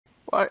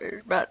What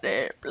is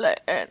Madella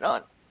playing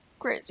on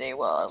Crazy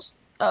Walls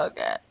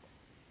again?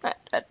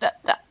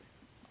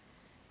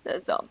 The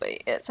zombie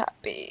is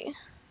happy.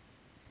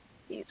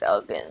 He's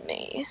hugging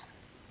me.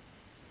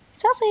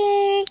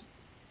 Selfie!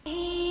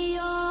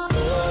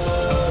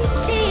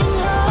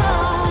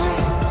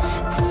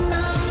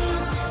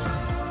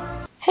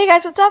 Hey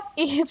guys, what's up?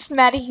 It's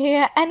Maddie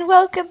here, and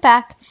welcome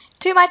back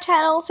to my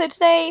channel. So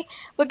today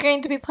we're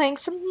going to be playing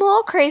some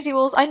more Crazy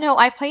Walls. I know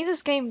I play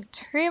this game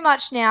too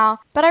much now,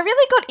 but I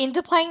really got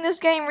into playing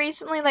this game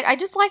recently. Like, I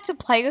just like to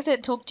play with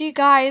it, talk to you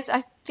guys.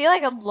 I feel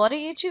like a lot of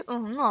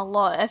not a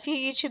lot, a few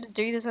YouTubers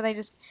do this where they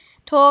just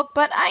talk,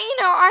 but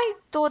I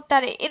thought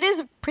that it is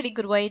a pretty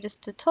good way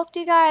just to talk to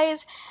you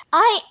guys.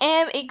 I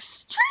am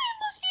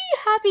extremely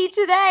happy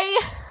today.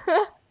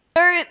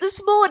 So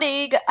this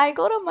morning I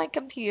got on my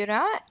computer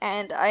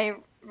and I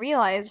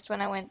realized when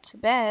I went to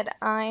bed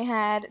I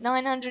had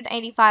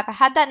 985. I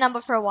had that number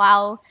for a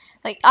while.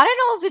 Like, I don't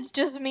know if it's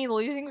just me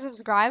losing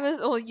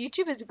subscribers or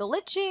YouTube is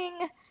glitching.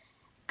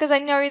 Because I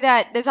know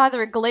that there's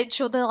either a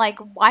glitch or they're like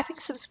wiping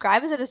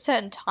subscribers at a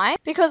certain time.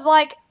 Because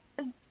like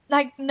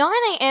 9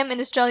 AM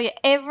in Australia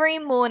every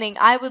morning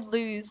I would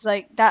lose,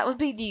 like, that would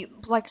be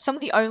some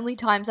of the only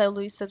times I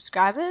lose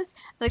subscribers,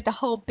 like the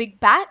whole big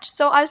batch.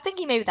 So I was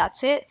thinking maybe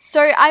that's it. So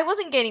I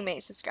wasn't getting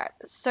many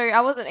subscribers, so I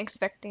wasn't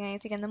expecting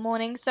anything in the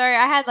morning. So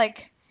I had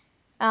like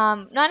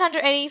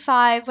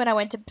 985 when I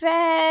went to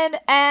bed,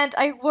 and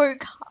I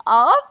woke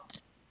up.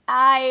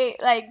 I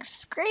like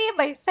screamed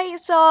my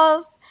face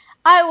off.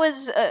 I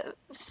was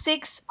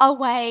 6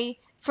 away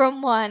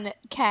from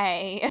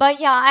 1K. But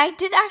yeah, I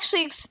didn't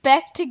actually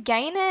expect to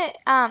gain it.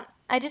 I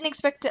didn't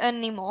expect to earn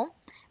any more,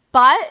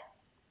 but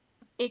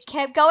it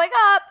kept going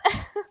up.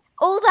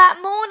 All that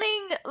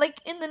morning, like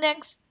in the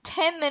next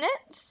 10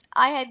 minutes,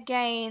 I had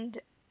gained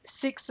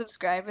 6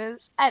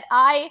 subscribers and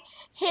I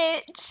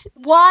hit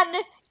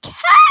 1K.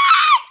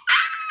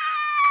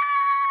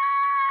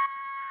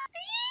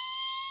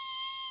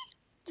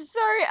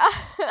 So,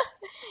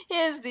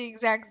 here's the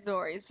exact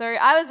story. So,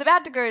 I was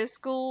about to go to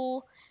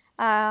school.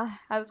 I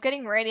was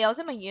getting ready. I was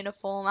in my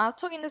uniform. I was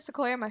talking to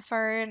Sequoia on my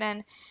phone,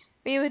 and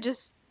we were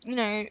just, we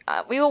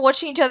were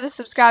watching each other's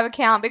subscriber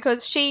count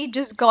because she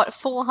just got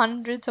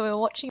 400, so we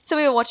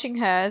were watching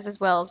hers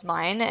as well as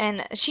mine,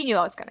 and she knew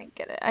I was gonna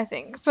get it, I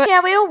think. But yeah,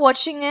 we were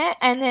watching it,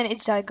 and then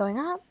it started going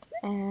up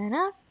and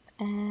up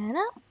and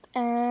up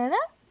and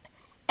up.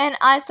 And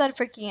I started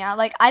freaking out.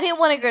 Like, I didn't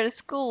want to go to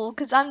school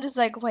because I'm just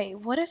like, wait,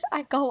 what if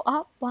I go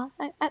up while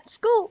I'm at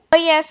school? But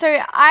yeah, so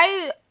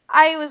I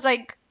was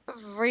like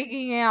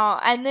freaking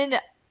out, and then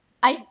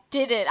I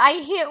did it. I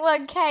hit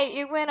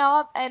 1K. It went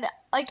up, and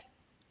like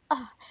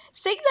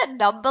seeing that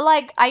number,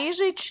 like, I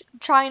usually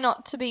try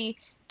not to be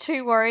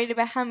too worried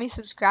about how many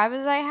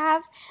subscribers I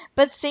have,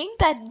 but seeing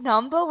that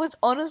number was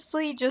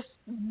honestly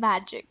just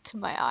magic to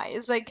my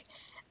eyes. Like,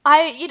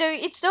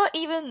 it's not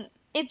even.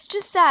 It's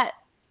just that.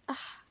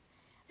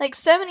 Like,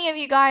 so many of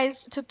you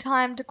guys took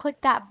time to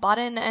click that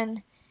button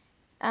and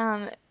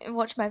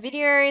watch my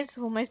videos.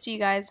 Well, most of you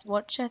guys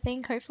watch, I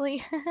think,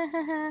 hopefully.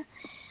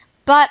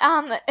 But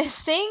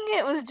seeing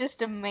it was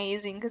just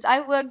amazing because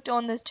I worked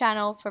on this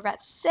channel for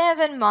about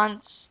 7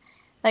 months,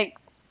 like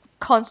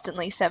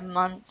constantly 7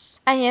 months.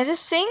 And yeah,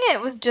 just seeing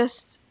it was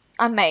just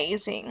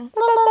amazing.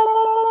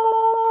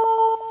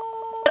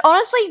 But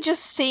honestly,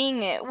 just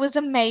seeing it was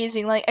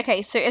amazing. Like,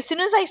 okay, so as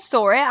soon as I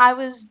saw it, I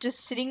was just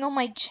sitting on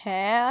my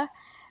chair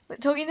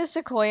talking to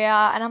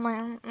Sequoia, and I'm like,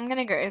 I'm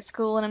gonna go to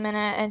school in a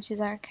minute, and she's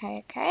like,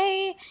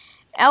 okay.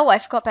 Oh, I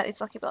forgot about these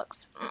lucky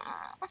blocks.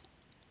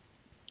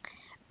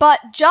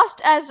 But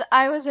just as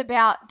I was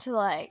about to,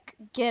 like,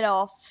 get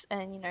off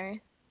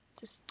and,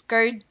 just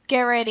go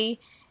get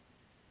ready,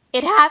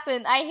 it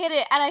happened. I hit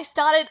it, and I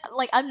started,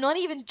 like, I'm not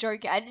even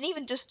joking. I didn't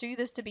even just do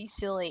this to be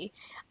silly.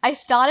 I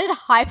started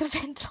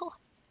hyperventilating.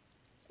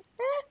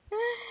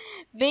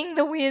 Being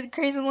the weird,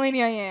 crazy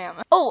lady I am.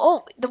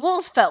 Oh, the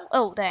walls fell.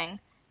 Oh,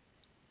 dang.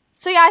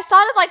 So yeah, I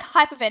started like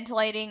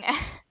hyperventilating.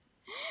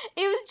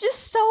 It was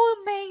just so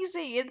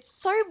amazing. It's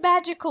so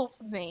magical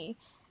for me.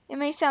 It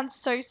may sound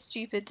so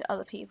stupid to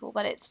other people,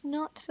 but it's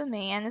not for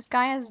me. And this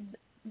guy has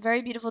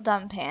very beautiful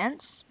dumb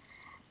pants.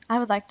 I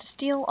would like to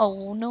steal.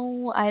 Oh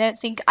no, I don't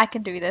think I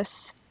can do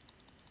this.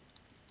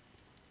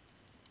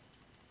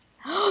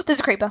 There's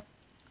a creeper.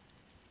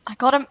 I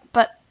got him,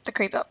 but the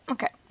creeper.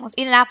 Okay, let's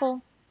eat an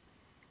apple.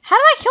 How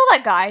did I kill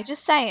that guy?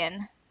 Just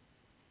saying.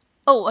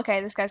 Oh,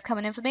 okay, this guy's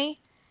coming in for me.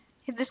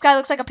 This guy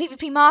looks like a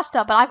PvP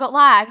master, but I've got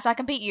lag, so I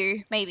can beat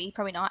you. Maybe.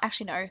 Probably not.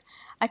 Actually, no.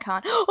 I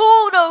can't.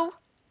 Oh, no!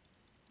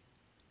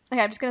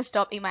 Okay, I'm just gonna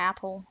stop, eat my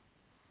apple.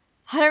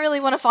 I don't really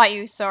want to fight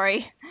you.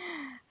 Sorry.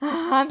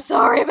 I'm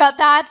sorry about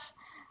that.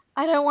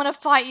 I don't want to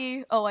fight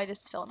you. Oh, I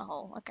just fell in a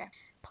hole. Okay.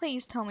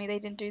 Please tell me they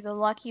didn't do the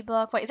lucky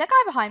block. Wait, is that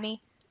guy behind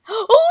me?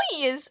 Oh,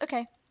 he is!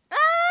 Okay.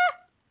 Ah!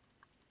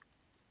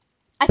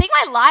 I think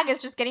my lag is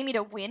just getting me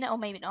to win. Or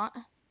maybe not.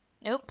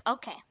 Nope.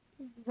 Okay.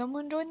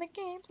 Someone join the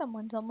game,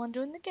 someone join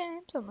the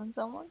game, someone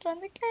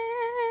join the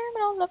game,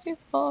 and I'll love you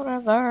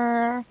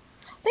forever.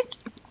 Thank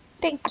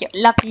you.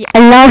 Love you. I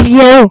love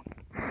you.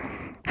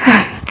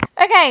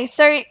 Okay,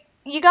 so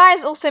you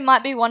guys also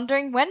might be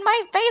wondering when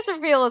my face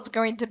reveal is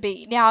going to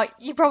be. Now,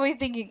 you're probably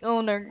thinking,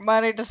 oh no,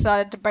 Mano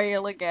decided to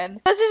bail again.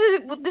 Because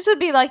this would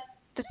be like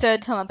the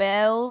third time I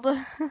bailed.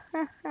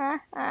 Nah,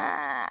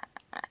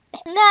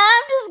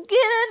 I'm just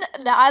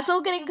kidding. Nah, it's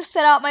all getting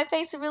set up. My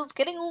face reveal's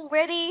getting all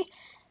ready.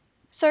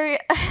 So, I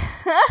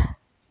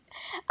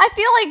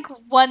feel like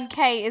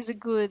 1K is a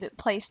good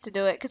place to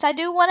do it because I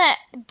do want to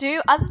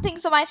do other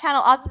things on my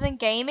channel other than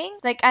gaming.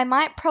 Like, I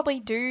might probably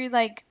do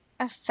like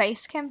a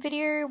face cam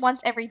video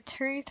once every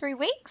 2-3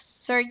 weeks.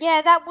 So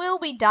yeah, that will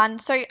be done.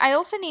 So I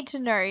also need to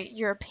know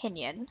your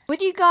opinion.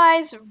 Would you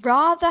guys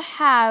rather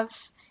have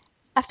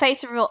a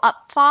face reveal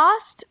up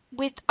fast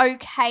with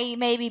okay,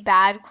 maybe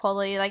bad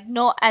quality, like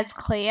not as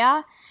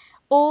clear?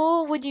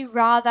 Or would you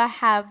rather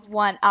have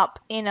one up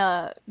in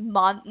a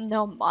month,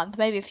 no month,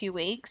 maybe a few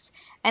weeks,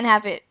 and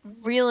have it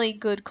really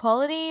good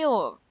quality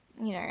or,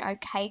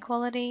 okay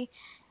quality?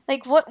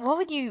 Like, what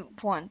would you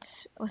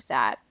want with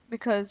that?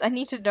 Because I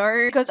need to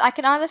know, because I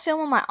can either film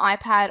on my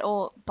iPad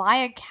or buy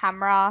a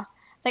camera.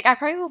 Like, I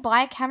probably will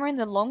buy a camera in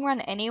the long run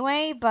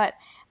anyway, but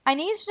I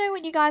need to know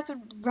what you guys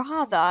would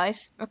rather.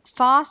 If a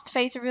fast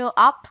face reveal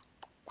up,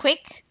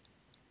 quick,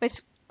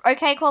 with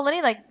okay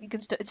quality, like you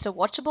can it's still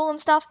watchable and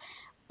stuff,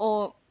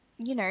 or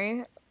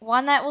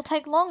one that will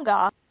take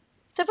longer.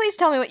 So please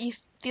tell me what you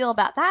feel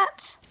about that.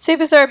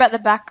 Super sorry about the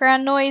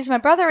background noise. My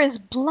brother is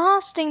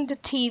blasting the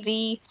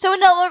TV. So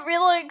another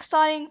really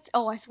exciting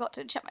oh, I forgot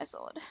to check my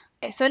sword.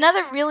 Okay, so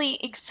another really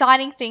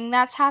exciting thing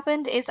that's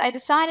happened is I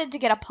decided to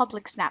get a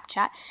public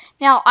Snapchat.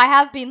 Now, I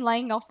have been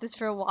laying off this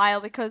for a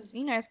while because,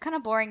 it's kind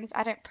of boring if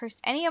I don't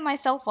post any of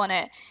myself on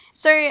it.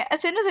 So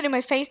as soon as I do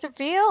my face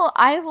reveal,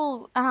 I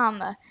will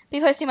be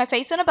posting my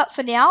face on it. But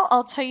for now,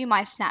 I'll tell you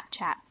my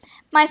Snapchat.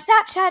 My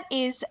Snapchat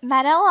is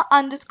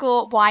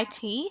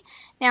Madella_YT.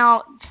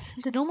 Now,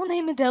 the normal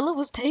name Madella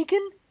was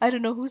taken. I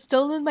don't know who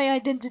stolen my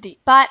identity.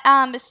 But,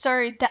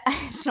 so that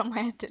it's not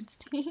my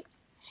identity.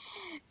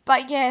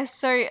 But yeah,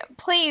 so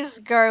please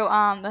go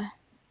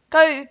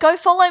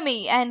follow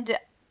me and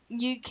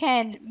you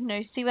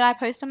can, see what I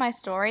post on my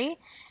story.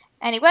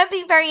 And it won't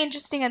be very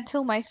interesting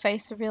until my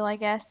face reveal, I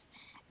guess.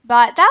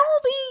 But that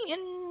will be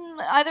in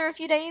either a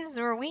few days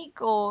or a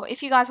week, or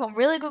if you guys want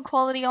really good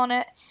quality on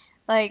it,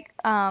 like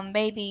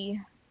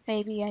maybe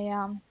a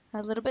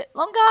little bit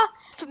longer.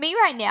 For me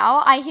right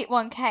now, I hit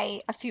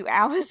 1K a few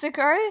hours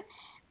ago.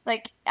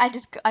 Like I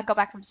got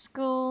back from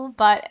school,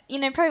 but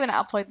probably when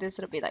I upload this,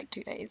 it'll be like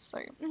 2 days. So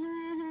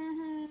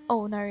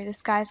oh no,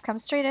 this guy's come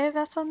straight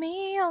over for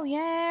me. Oh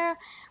yeah,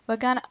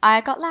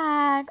 I got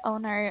lag. Oh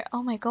no.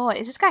 Oh my god,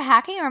 is this guy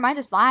hacking or am I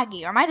just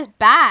laggy or am I just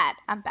bad?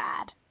 I'm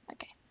bad.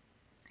 Okay.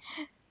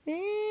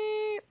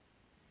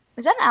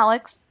 Is that an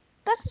Alex?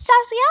 That's a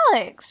sassy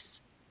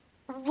Alex.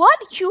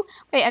 What you?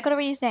 Wait, I gotta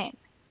read his name.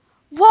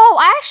 Whoa,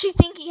 I actually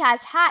think he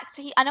has hacks.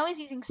 I know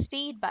he's using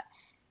speed, but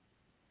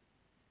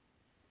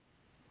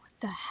what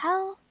the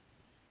hell?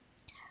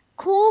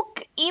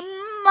 Cookie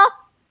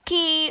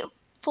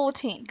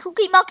 14.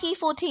 Cookie Monkey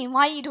 14.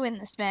 Why are you doing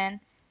this,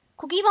 man?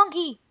 Cookie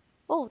Monkey.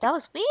 Oh, that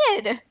was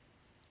weird.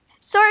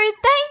 So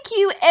thank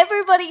you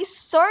everybody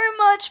so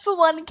much for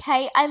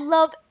 1K. I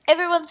love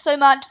everyone so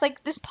much.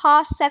 Like this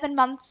past 7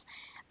 months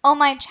on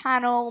my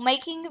channel,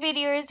 making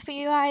videos for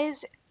you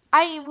guys,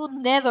 I will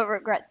never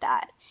regret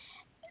that.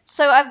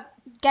 So I've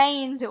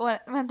gained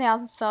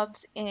 1,000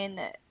 subs in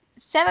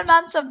 7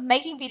 months of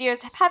making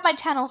videos. I've had my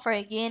channel for a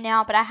year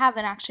now, but I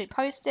haven't actually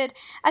posted.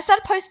 I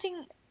started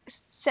posting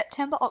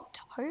September,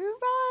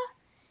 October.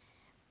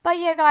 But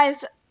yeah,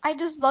 guys, I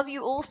just love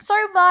you all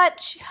so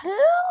much.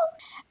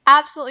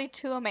 Absolutely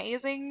too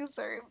amazing.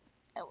 So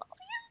I love you.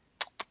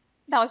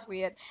 That was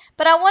weird.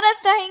 But I want to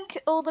thank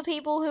all the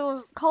people who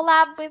have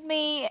collabed with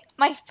me.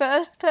 My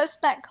first person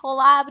that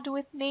collabed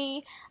with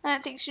me. I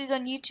don't think she's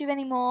on YouTube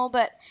anymore,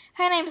 but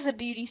her name's The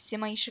Beauty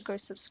Simmer. You should go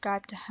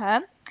subscribe to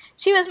her.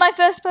 She was my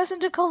first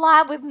person to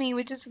collab with me,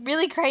 which is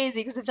really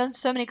crazy because I've done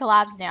so many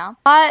collabs now.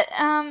 But,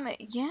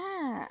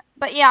 yeah.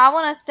 But yeah, I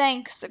want to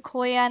thank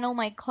Sequoia and all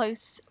my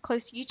close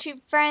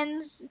YouTube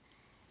friends.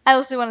 I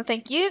also want to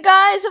thank you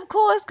guys, of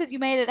course, because you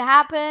made it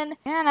happen.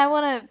 And I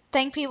want to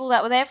thank people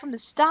that were there from the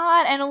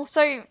start and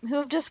also who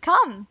have just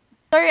come.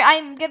 So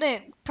I'm going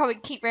to probably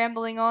keep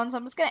rambling on, so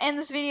I'm just going to end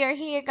this video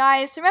here,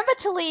 guys. So remember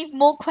to leave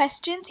more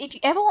questions if you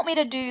ever want me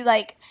to do,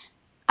 like,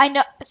 I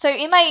know, so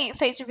in my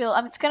face reveal,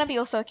 it's going to be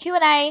also a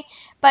Q&A,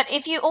 but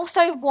if you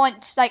also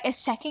want, like, a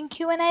second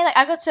Q&A, like,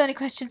 I've got so many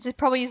questions, it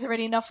probably is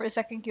already enough for a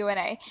second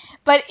Q&A.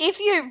 But if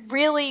you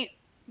really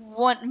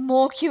want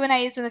more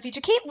Q&As in the future,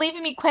 keep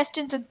leaving me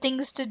questions and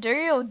things to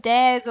do or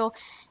dares or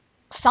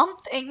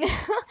something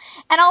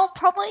and I'll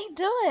probably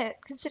do it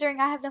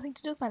considering I have nothing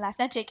to do with my life.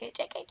 Now JK my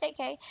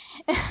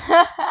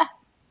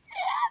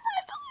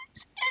voice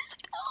is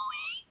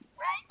going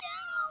right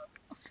now.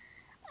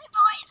 My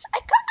voice, I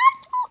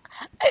can't talk.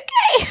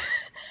 Okay.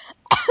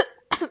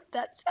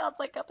 That sounds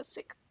like I'm a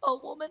sick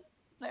old woman.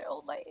 No,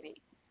 old lady.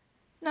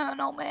 No,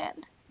 no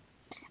man.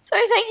 So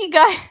thank you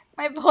guys.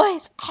 My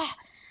voice.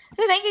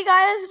 So thank you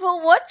guys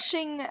for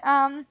watching.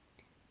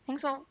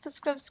 Thanks for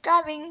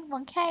subscribing.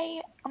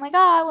 1K. Oh my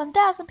god,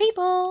 1,000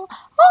 people.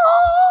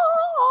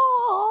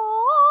 Oh.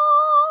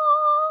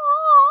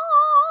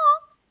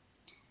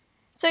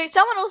 So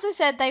someone also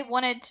said they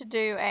wanted to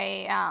do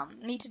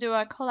me to do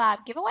a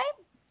collab giveaway.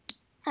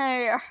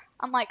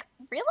 I'm like,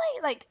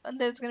 really? Like,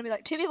 there's gonna be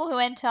like 2 people who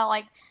enter,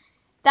 like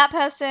that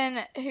person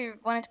who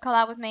wanted to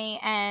collab with me,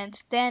 and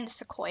then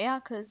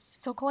Sequoia, because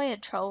Sequoia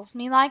trolls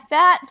me like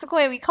that.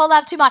 Sequoia, we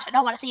collab too much. I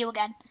don't want to see you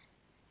again.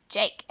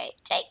 JK,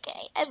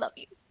 I love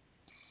you.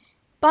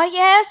 But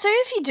yeah, so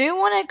if you do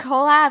want a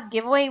collab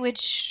giveaway,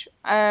 which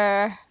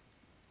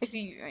if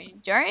you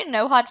don't,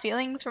 no hard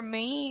feelings from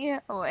me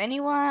or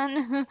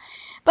anyone.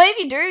 But if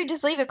you do,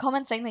 just leave a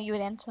comment saying that you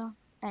would enter,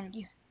 and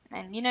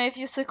you know, if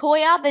you're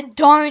Sequoia, then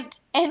don't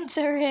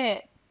enter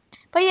it.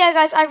 But yeah,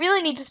 guys, I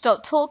really need to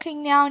stop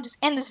talking now and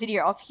just end this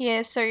video off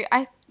here. So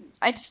I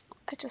just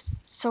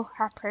so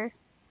happy.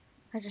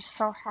 I'm just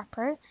so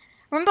happy.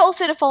 Remember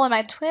also to follow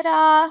my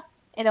Twitter.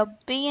 It'll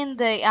be in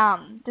the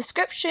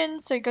description,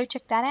 so go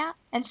check that out.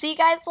 And see you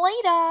guys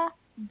later.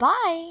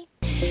 Bye.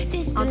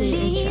 I'll do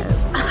the intro.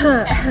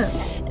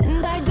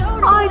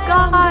 Hi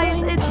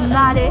guys, it's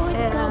Maddie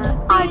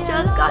here. I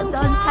just got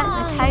done petting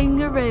a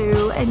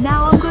kangaroo and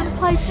now I'm going to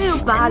play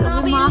field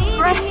battle with my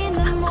friend.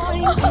 What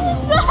was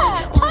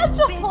that? That's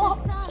a